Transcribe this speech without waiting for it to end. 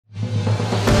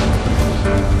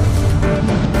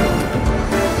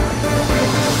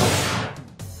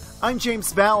I'm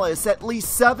James Valles. At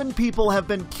least 7 people have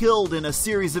been killed in a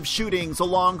series of shootings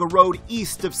along a road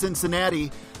east of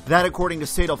Cincinnati. That, according to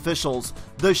state officials.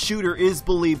 The shooter is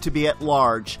believed to be at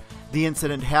large. The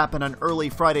incident happened on early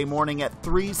Friday morning at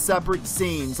 3 separate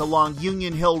scenes along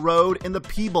Union Hill Road in the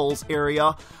Peebles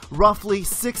area, roughly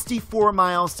 64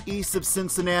 miles east of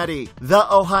Cincinnati.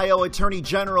 The Ohio Attorney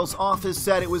General's office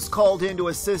said it was called in to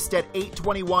assist at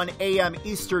 8:21 a.m.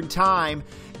 Eastern Time.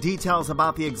 Details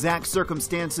about the exact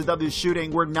circumstances of the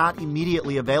shooting were not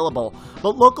immediately available,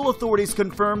 but local authorities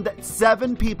confirmed that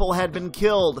 7 people had been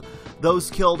killed.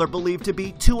 Those killed are believed to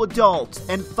be 2 adults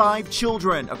and 5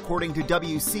 children, according to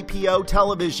WCPO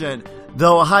television.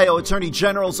 The Ohio Attorney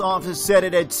General's office said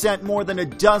it had sent more than a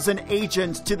dozen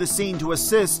agents to the scene to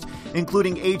assist,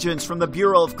 including agents from the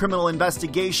Bureau of Criminal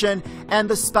Investigation and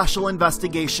the Special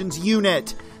Investigations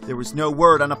Unit. There was no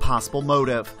word on a possible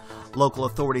motive. Local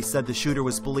authorities said the shooter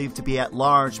was believed to be at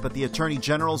large, but the Attorney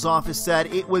General's office said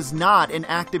it was not an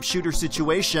active shooter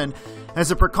situation. As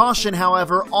a precaution,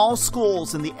 however, all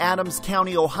schools in the Adams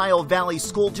County, Ohio Valley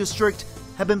School District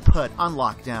have been put on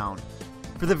lockdown.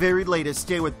 For the very latest,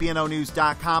 stay with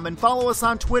BNOnews.com and follow us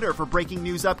on Twitter for breaking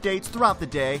news updates throughout the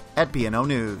day at BNO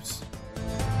News.